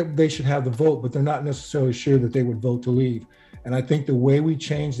believe that they should have the vote, but they're not necessarily sure that they would vote to leave. And I think the way we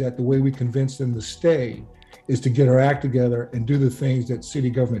change that, the way we convince them to stay, is to get our act together and do the things that city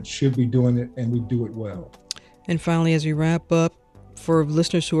government should be doing it, and we do it well. And finally, as we wrap up, for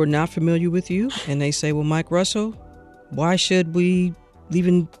listeners who are not familiar with you and they say, well, Mike Russell, why should we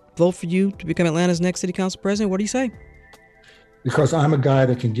even vote for you to become Atlanta's next city council president? What do you say? Because I'm a guy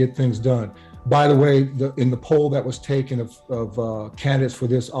that can get things done. By the way, in the poll that was taken of candidates for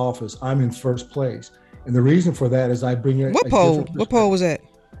this office, I'm in first place. And the reason for that is I bring in What poll? What poll was that?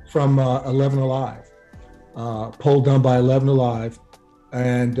 From 11 Alive. Poll done by 11 Alive.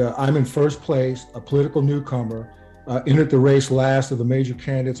 And I'm in first place, a political newcomer, entered the race last of the major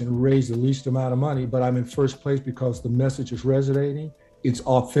candidates and raised the least amount of money. But I'm in first place because the message is resonating. It's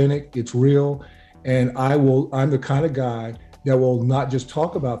authentic, it's real. And I'm the kind of guy that will not just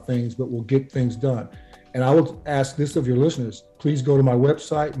talk about things, but will get things done. And I will ask this of your listeners, please go to my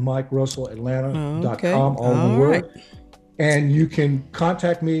website, MikeRussellAtlanta.com, all one word. Right. And you can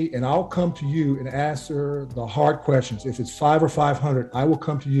contact me and I'll come to you and answer the hard questions. If it's 5 or 500, I will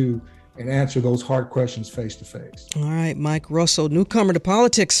come to you and answer those hard questions face to face. All right, Mike Russell, newcomer to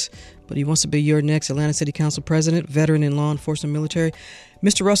politics, but he wants to be your next Atlanta City Council president, veteran in law enforcement, military.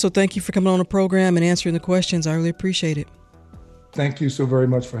 Mr. Russell, thank you for coming on the program and answering the questions. I really appreciate it. Thank you so very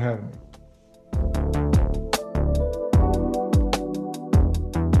much for having me.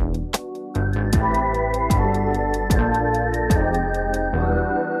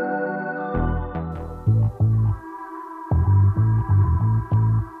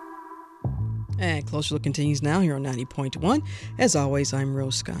 And Closer Look continues now here on 90.1. As always, I'm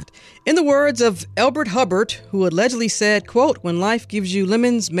Rose Scott. In the words of Elbert Hubbard, who allegedly said, quote, "When life gives you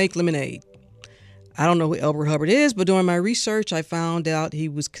lemons, make lemonade." I don't know who Elbert Hubbard is, but during my research, I found out he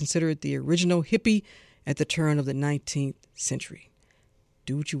was considered the original hippie at the turn of the 19th century.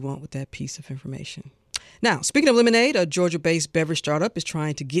 Do what you want with that piece of information. Now, speaking of lemonade, a Georgia-based beverage startup is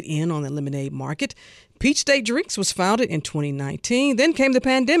trying to get in on the lemonade market. Peach State Drinks was founded in 2019. Then came the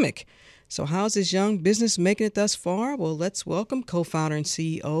pandemic. So how's this young business making it thus far? Well, let's welcome co-founder and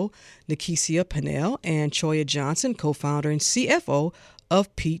CEO Nikisia Pannell and Choya Johnson, co-founder and CFO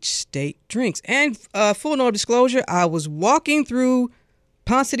of Peach State Drinks. And full no disclosure, I was walking through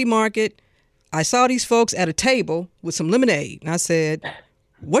Ponce City Market. I saw these folks at a table with some lemonade. And I said,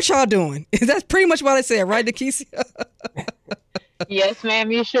 what y'all doing? That's pretty much what I said, right, Nikisia? Yes,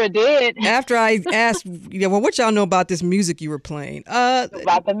 ma'am, you sure did. After I asked, well, what y'all know about this music you were playing?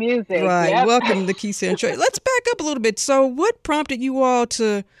 About the music, right. Yep. Welcome, Nikisia and Troy. Let's back up a little bit. So what prompted you all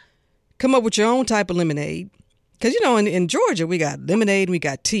to come up with your own type of lemonade? Because, in Georgia, we got lemonade and we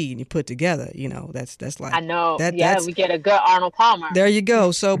got tea, and you put together, that's like... I know. We get a good Arnold Palmer. There you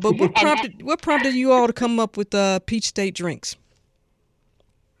go. So, but what prompted you all to come up with Peach State Drinks?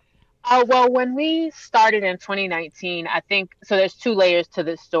 Well, when we started in 2019, I think, so there's two layers to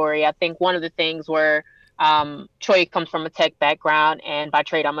this story. I think one of the things where Troy comes from a tech background, and by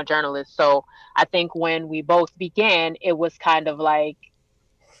trade, I'm a journalist. So I think when we both began, it was kind of like,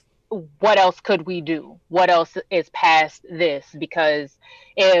 what else could we do? What else is past this? Because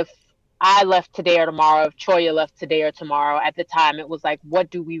if I left today or tomorrow, if Choya left today or tomorrow, at the time, it was like, what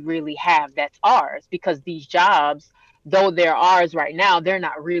do we really have that's ours? Because these jobs, though they're ours right now, they're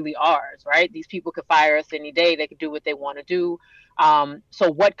not really ours, right? These people could fire us any day. They could do what they want to do. So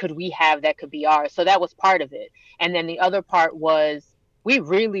what could we have that could be ours? So that was part of it. And then the other part was, we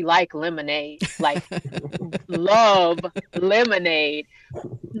really like lemonade, like love lemonade.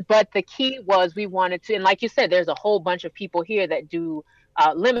 But the key was we wanted to, and like you said, there's a whole bunch of people here that do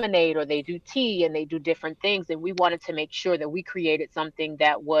lemonade, or they do tea, and they do different things. And we wanted to make sure that we created something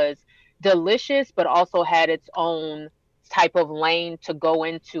that was delicious, but also had its own type of lane to go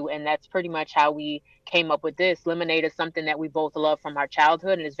into. And that's pretty much how we came up with this. Lemonade is something that we both love from our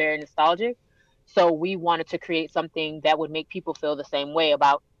childhood and is very nostalgic. So we wanted to create something that would make people feel the same way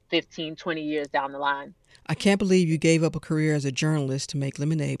about 15, 20 years down the line. I can't believe you gave up a career as a journalist to make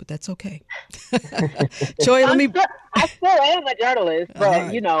lemonade, but that's okay. Choy, I still am a journalist, but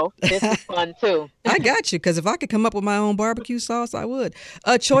right. This is fun too. I got you, because if I could come up with my own barbecue sauce, I would.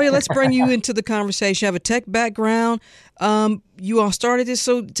 Choya, let's bring you into the conversation. You have a tech background. You all started this,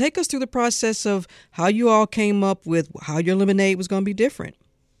 so take us through the process of how you all came up with how your lemonade was going to be different.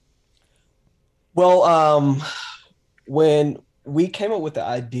 Well, when we came up with the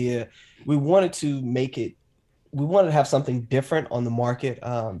idea, we wanted to have something different on the market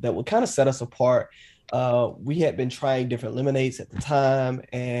that would kind of set us apart. We had been trying different lemonades at the time,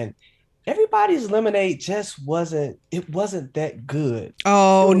 and everybody's lemonade just wasn't that good.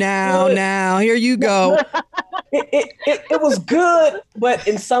 Oh, now, here you go. It was good, but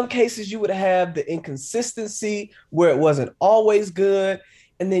in some cases you would have the inconsistency where it wasn't always good.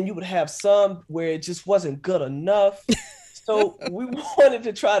 And then you would have some where it just wasn't good enough. So we wanted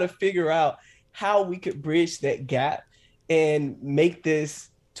to try to figure out how we could bridge that gap and make this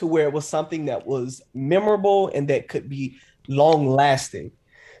to where it was something that was memorable and that could be long lasting.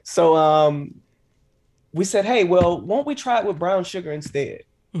 So we said, hey, well, won't we try it with brown sugar instead?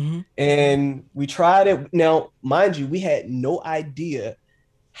 Mm-hmm. And we tried it. Now, mind you, we had no idea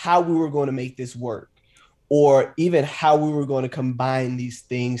how we were going to make this work, or even how we were going to combine these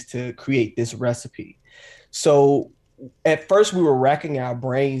things to create this recipe. So at first we were racking our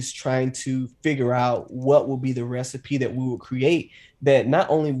brains trying to figure out what would be the recipe that we would create that not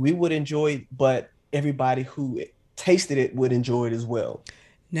only we would enjoy, but everybody who tasted it would enjoy it as well.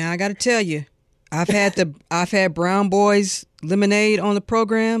 Now I got to tell you, I've had Brown Boys lemonade on the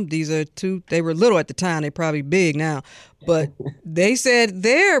program. These are two, they were little at the time. They're probably big now, but they said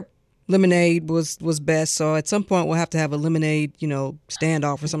their lemonade was best. So at some point we'll have to have a lemonade,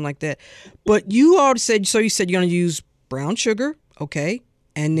 standoff or something like that. But you already said, so you said you're going to use brown sugar. Okay.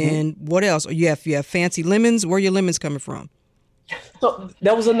 And then what else? You have fancy lemons. Where are your lemons coming from? So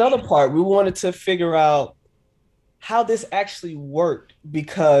that was another part. We wanted to figure out how this actually worked,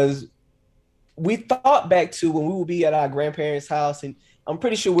 because we thought back to when we would be at our grandparents' house, and I'm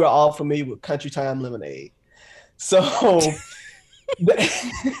pretty sure we're all familiar with Country Time lemonade. So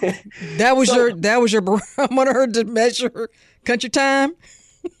that was your barometer to measure Country Time.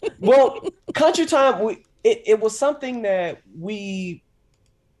 Well, Country Time, it was something that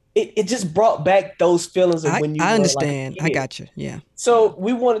it just brought back those feelings of when you. I understand. Like, I got you. Yeah. So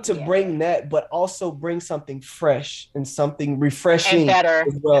we wanted to bring that, but also bring something fresh and something refreshing and better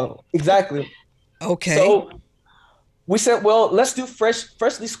as well. Exactly. Okay. So we said, well, let's do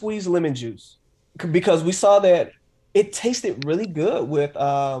freshly squeezed lemon juice, because we saw that it tasted really good with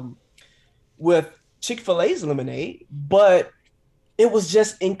Chick-fil-A's lemonade, but it was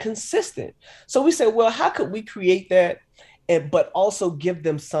just inconsistent. So we said, well, how could we create that, but also give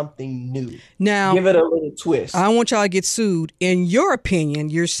them something new? Now, give it a little twist. I don't want y'all to get sued. In your opinion,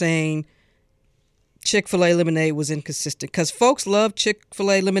 you're saying Chick-fil-A lemonade was inconsistent, because folks love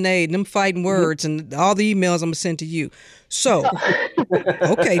Chick-fil-A lemonade and them fighting words and all the emails I'm gonna send to you. So,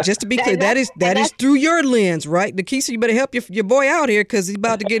 okay, just to be clear, that is through your lens, right? Nikisa, you better help your boy out here, because he's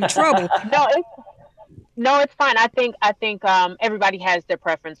about to get in trouble. No, it's fine. I think everybody has their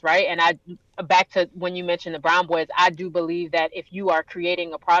preference, right? And back to when you mentioned the Brown Boys, I do believe that if you are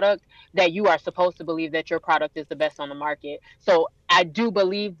creating a product, that you are supposed to believe that your product is the best on the market. So I do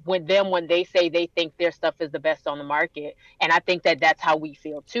believe when they say they think their stuff is the best on the market. And I think that that's how we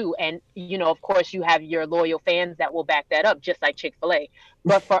feel too. And, of course you have your loyal fans that will back that up, just like Chick-fil-A.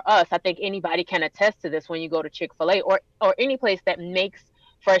 But for us, I think anybody can attest to this when you go to Chick-fil-A or any place that makes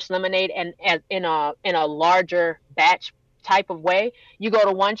fresh lemonade and in a larger batch type of way. You go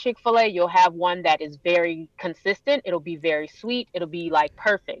to one Chick-fil-A, you'll have one that is very consistent. It'll be very sweet. It'll be like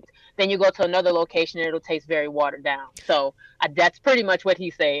perfect. Then you go to another location and it'll taste very watered down. So that's pretty much what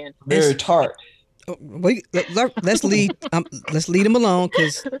he's saying. Very tart. Let's lead them alone,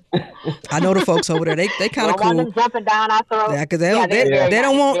 because I know the folks over there. They kind of cool. Want them jumping down our throat. Yeah, because they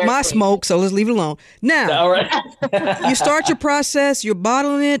don't want my smoke. So let's leave it alone. Now, all right. You start your process. You're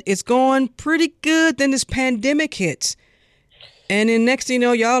bottling it. It's going pretty good. Then this pandemic hits, and then next thing you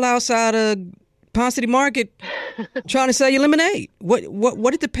know, y'all outside of Ponce City Market trying to sell your lemonade.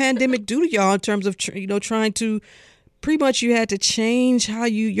 What did the pandemic do to y'all in terms of trying to? Pretty much you had to change how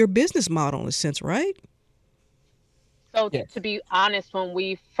your business model in a sense, right? So to be honest, when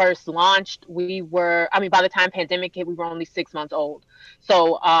we first launched, by the time pandemic hit, we were only 6 months old.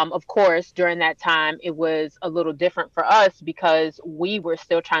 So, of course, during that time, it was a little different for us because we were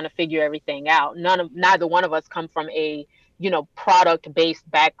still trying to figure everything out. Neither one of us come from a product-based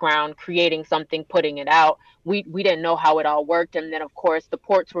background, creating something, putting it out. We didn't know how it all worked. And then, of course, the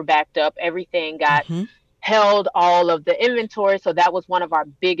ports were backed up. Everything got held, all of the inventory. So that was one of our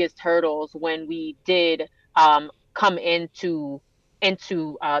biggest hurdles when we did come into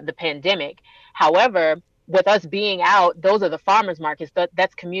the pandemic. However, with us being out, those are the farmers markets.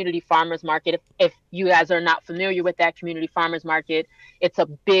 That's community farmers market. If you guys are not familiar with that community farmers market, it's a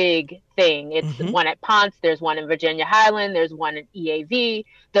big thing. It's one at Ponce, there's one in Virginia Highland, there's one in EAV.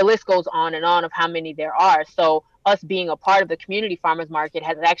 The list goes on and on of how many there are. So us being a part of the community farmers market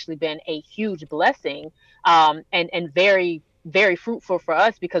has actually been a huge blessing, and very, very fruitful for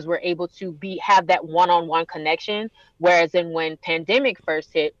us, because we're able to have that one-on-one connection. Whereas when pandemic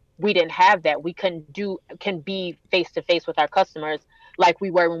first hit, we didn't have that. We can be face to face with our customers like we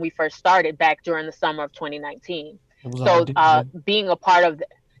were when we first started back during the summer of 2019. So being a part of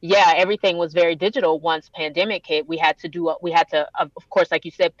everything was very digital. Once pandemic hit, we had to, of course, like you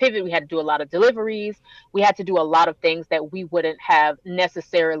said, pivot. We had to do a lot of deliveries. We had to do a lot of things that we wouldn't have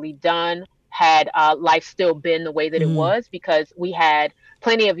necessarily done had life still been the way that it was, because we had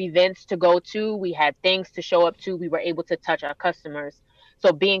plenty of events to go to. We had things to show up to. We were able to touch our customers.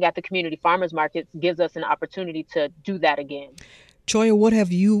 So being at the community farmers markets gives us an opportunity to do that again. Choya, what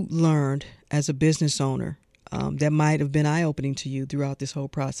have you learned as a business owner that might have been eye-opening to you throughout this whole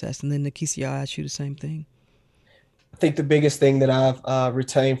process? And then Nikisha, I'll ask you the same thing. I think the biggest thing that I've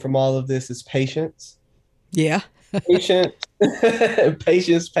retained from all of this is patience. Yeah. Patience.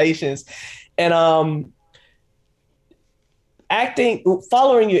 And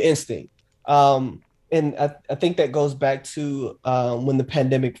following your instinct. And I think that goes back to when the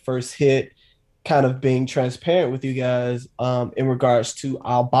pandemic first hit, kind of being transparent with you guys in regards to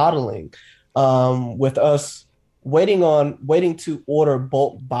our bottling, with us waiting to order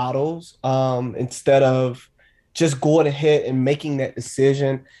bulk bottles instead of just going ahead and making that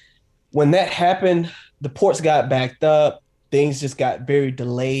decision. When that happened, the ports got backed up. Things just got very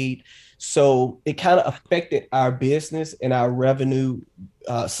delayed. So it kind of affected our business and our revenue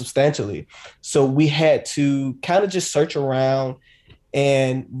substantially. So we had to kind of just search around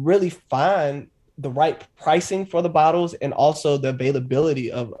and really find the right pricing for the bottles, and also the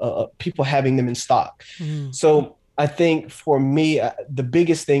availability of people having them in stock. So I think for me, the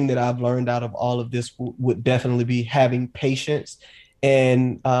biggest thing that I've learned out of all of this would definitely be having patience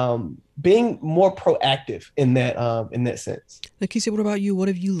and being more proactive in that sense. Nikisha, what about you? What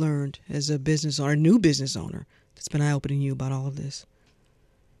have you learned as a business owner, a new business owner, that's been eye-opening you about all of this?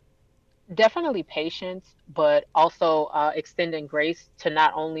 Definitely patience, but also extending grace to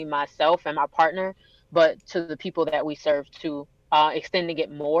not only myself and my partner, but to the people that we serve too, extending it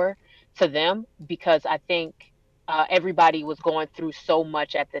more to them, because I think everybody was going through so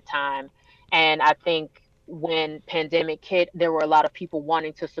much at the time. And I think when pandemic hit, there were a lot of people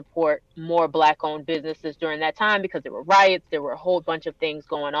wanting to support more Black-owned businesses during that time, because there were riots, there were a whole bunch of things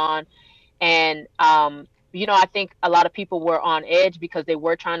going on. And I think a lot of people were on edge because they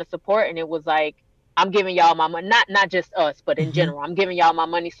were trying to support, and it was like, I'm giving y'all my money, not just us, but in general, I'm giving y'all my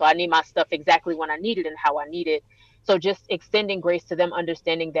money, so I need my stuff exactly when I need it and how I need it. So just extending grace to them,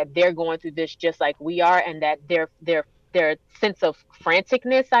 understanding that they're going through this just like we are, and that their sense of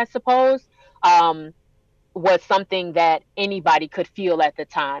franticness, I suppose, was something that anybody could feel at the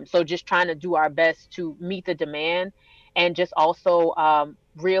time. So just trying to do our best to meet the demand, and just also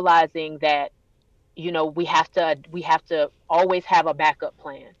realizing that we have to always have a backup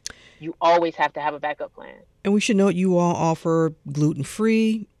plan. You always have to have a backup plan. And we should note you all offer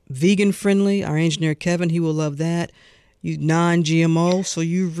gluten-free, vegan-friendly. Our engineer, Kevin, he will love that. You non-GMO. So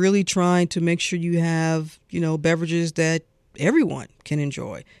you're really trying to make sure you have, beverages that everyone can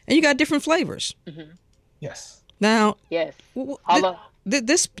enjoy. And you got different flavors. Mm-hmm. Yes. Now, yes.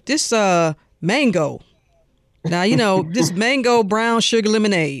 This mango. Now, this mango brown sugar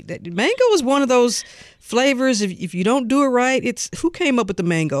lemonade. Mango is one of those flavors. If you don't do it right, who came up with the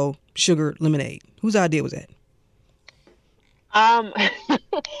mango sugar lemonade? Whose idea was that? I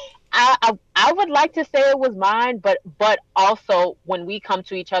would like to say it was mine, but also when we come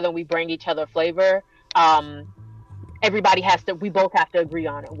to each other and we bring each other flavor, we both have to agree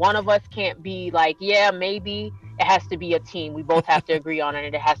on it. One of us can't be like, yeah, maybe. It has to be a team. We both have to agree on it,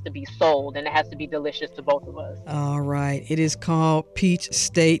 and it has to be sold, and it has to be delicious to both of us. All right. It is called Peach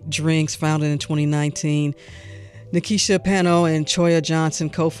State Drinks, founded in 2019. Nikisha Pano and Choya Johnson,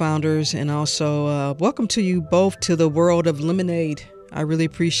 co-founders, and also welcome to you both to the world of lemonade. I really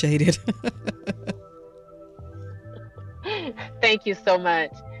appreciate it. Thank you so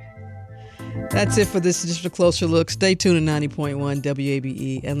much. That's it for this Just a Closer Look. Stay tuned to 90.1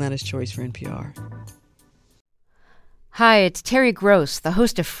 WABE, Atlanta's Choice for NPR. Hi, it's Terry Gross, the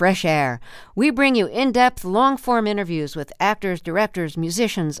host of Fresh Air. We bring you in-depth, long-form interviews with actors, directors,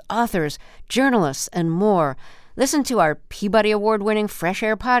 musicians, authors, journalists, and more. Listen to our Peabody Award-winning Fresh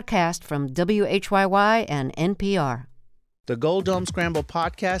Air podcast from WHYY and NPR. The Gold Dome Scramble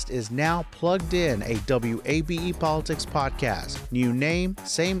podcast is now plugged in, a WABE Politics podcast. New name,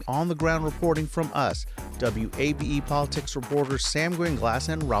 same on-the-ground reporting from us, WABE Politics reporters Sam Gringlass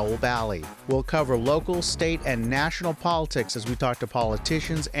and Raul Bally. We'll cover local, state, and national politics as we talk to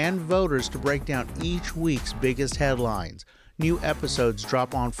politicians and voters to break down each week's biggest headlines. New episodes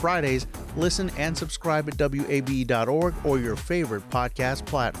drop on Fridays. Listen and subscribe at WABE.org or your favorite podcast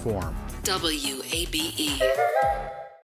platform. WABE.